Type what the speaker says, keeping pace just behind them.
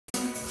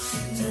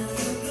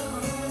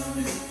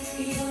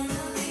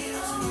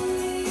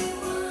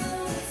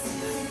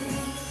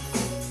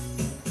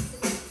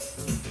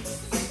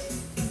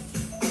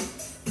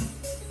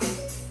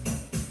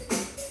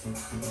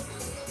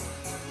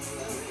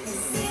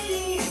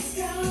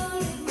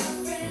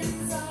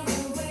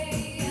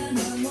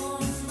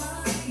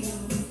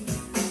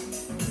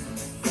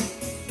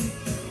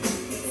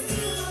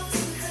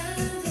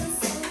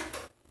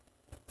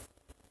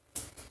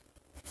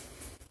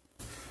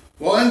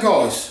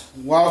guys,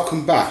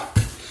 welcome back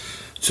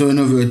to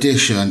another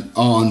edition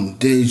on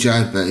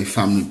DJB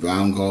Family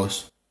Brown,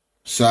 guys.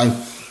 So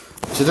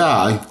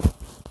today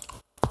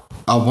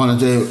I want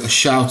to do a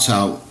shout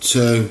out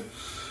to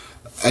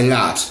a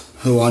lad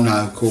who I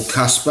know called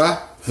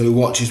Casper, who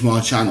watches my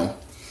channel,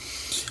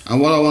 and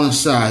what I want to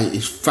say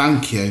is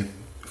thank you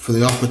for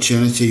the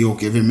opportunity you're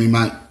giving me,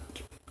 mate.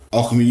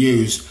 I can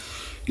use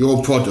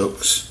your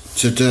products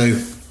to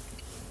do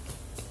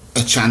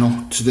a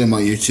channel, to do my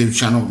YouTube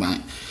channel,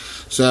 mate.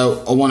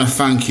 So I want to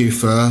thank you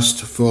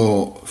first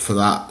for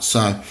that.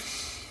 So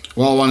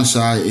what I want to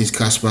say is,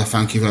 Casper,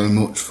 thank you very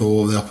much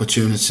for the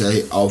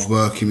opportunity of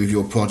working with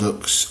your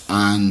products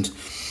and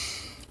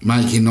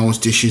making nice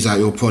dishes out of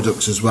your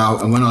products as well.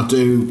 And when I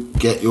do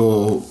get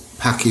your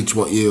package,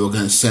 what you are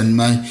going to send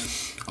me,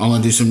 I'm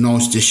going to do some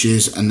nice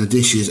dishes, and the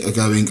dishes are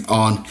going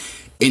on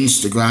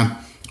Instagram,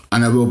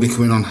 and I will be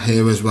coming on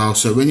here as well.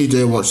 So when you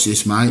do watch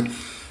this, mate,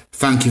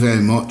 thank you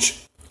very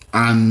much,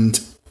 and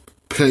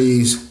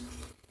please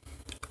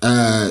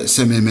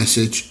send me a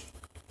message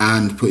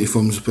and put your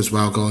thumbs up as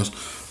well, guys.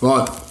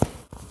 Right,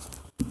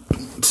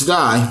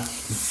 today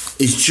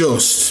is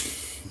just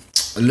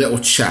a little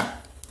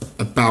chat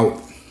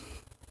about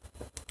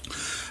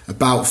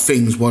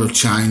things what have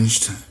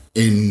changed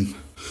in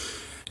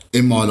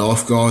my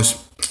life, guys.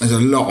 There's a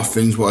lot of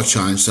things what have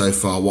changed so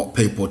far, what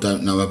people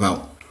don't know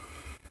about,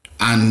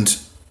 and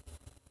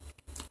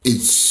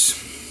it's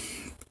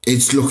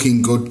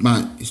looking good,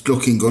 mate. It's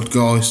looking good,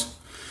 guys.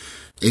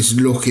 It's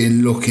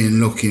looking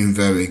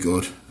very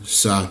good.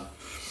 So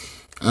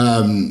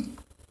I've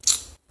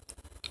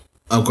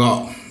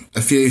got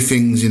a few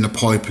things in the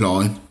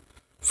pipeline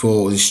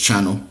for this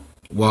channel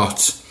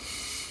what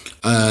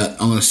I'm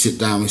going to sit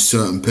down with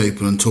certain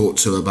people and talk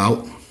to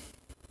about,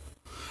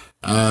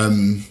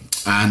 and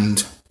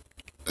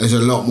there's a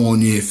lot more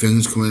new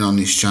things coming on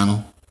this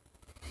channel,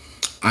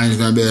 and there's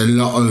going to be a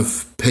lot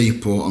of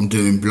people I'm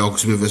doing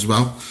blogs with as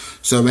well.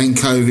 So when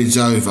COVID's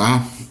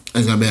over,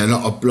 there's going to be a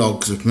lot of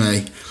blogs of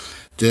me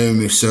doing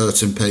with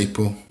certain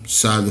people.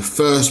 So the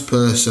first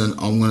person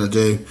I'm going to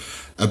do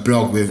a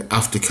blog with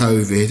after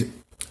COVID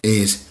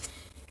is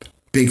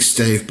Big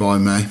Steve by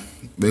me.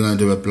 We're going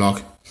to do a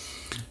blog,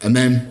 and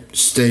then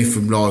Steve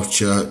from Live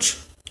Church,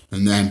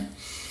 and then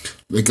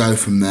we go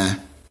from there.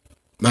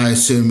 They're the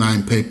two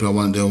main people I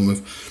want to deal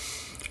with.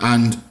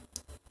 And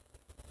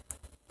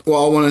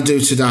what I want to do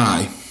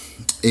today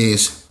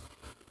is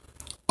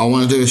I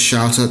want to do a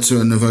shout out to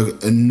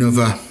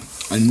another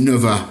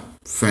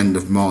friend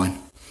of mine,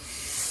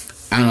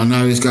 and I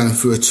know he's going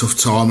through a tough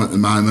time at the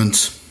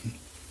moment,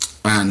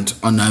 and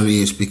I know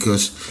he is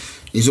because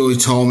he's always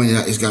told me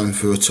that he's going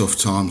through a tough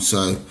time.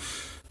 So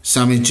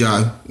Sammy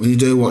Joe, when you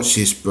do watch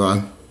this,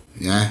 bro,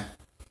 yeah,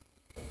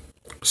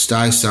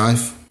 stay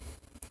safe,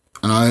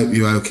 and I hope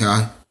you're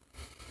okay.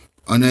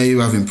 I know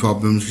you're having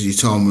problems because you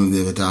told me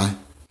the other day,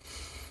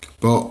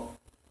 but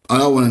I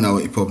don't want to know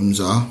what your problems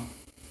are.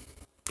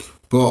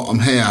 But I'm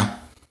here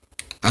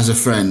as a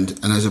friend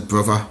and as a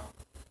brother.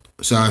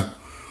 So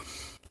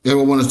if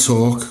you want to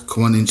talk,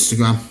 come on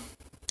Instagram,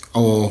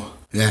 or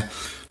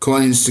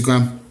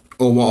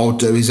or what I'll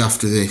do is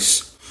after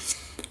this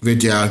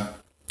video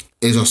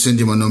is I'll send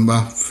you my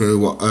number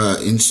through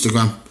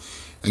Instagram,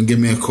 and give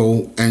me a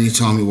call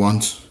anytime you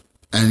want,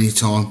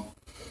 anytime.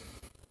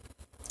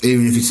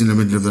 Even if it's in the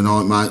middle of the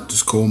night, mate,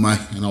 just call me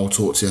and I'll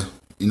talk to you.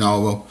 You know I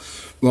will.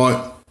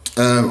 Right,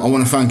 I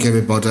want to thank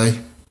everybody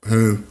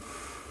who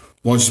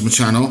watches my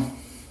channel.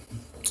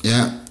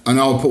 Yeah, I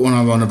know I put one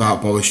over on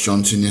about Boris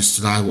Johnson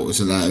yesterday, what was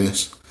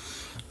hilarious.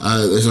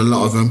 There's a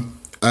lot of them.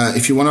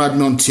 If you want to add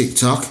me on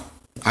TikTok,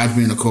 add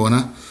me in the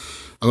corner.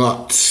 I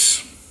got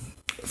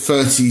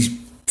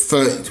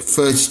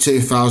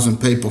 32,000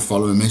 people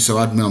following me, so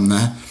add me on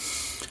there.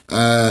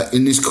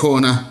 In this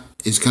corner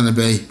it's going to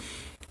be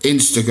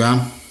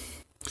Instagram.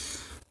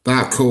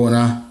 That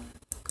corner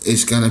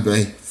is going to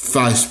be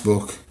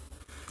Facebook,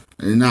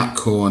 and in that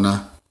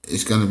corner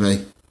is going to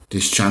be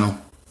this channel.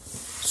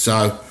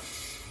 So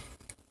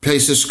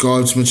please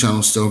subscribe to my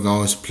channel still,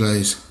 guys,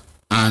 please.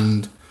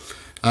 And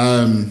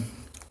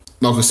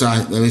like I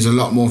say, there is a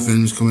lot more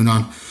things coming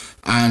on,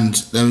 and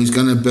there is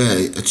going to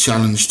be a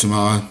challenge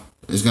tomorrow.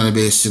 There's going to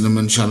be a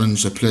cinnamon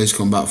challenge, so please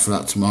come back for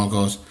that tomorrow,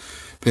 guys.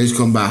 Please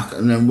come back.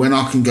 And then when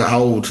I can get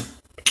hold,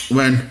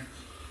 when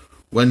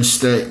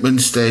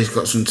Steve's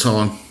got some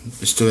time,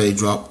 it's to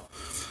e-drop,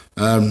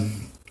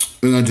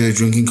 we're going to do a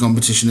drinking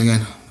competition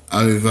again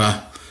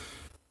over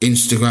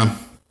Instagram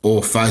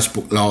or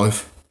Facebook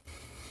Live,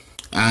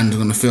 and I'm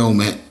going to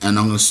film it and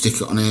I'm going to stick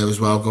it on here as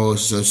well,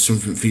 guys, so it's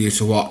something for you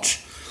to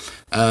watch.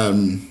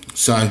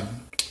 So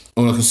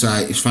all I can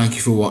say is thank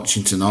you for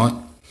watching tonight.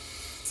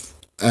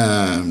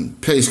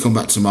 Please come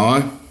back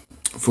tomorrow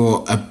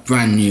for a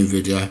brand new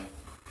video,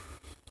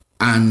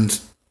 and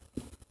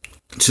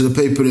to the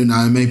people who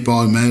know me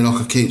by me,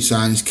 like I keep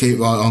saying, is keep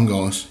right on,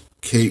 guys,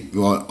 keep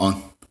right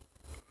on,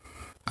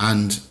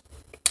 and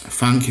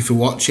thank you for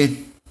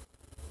watching.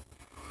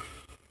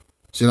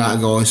 See you later,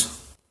 guys.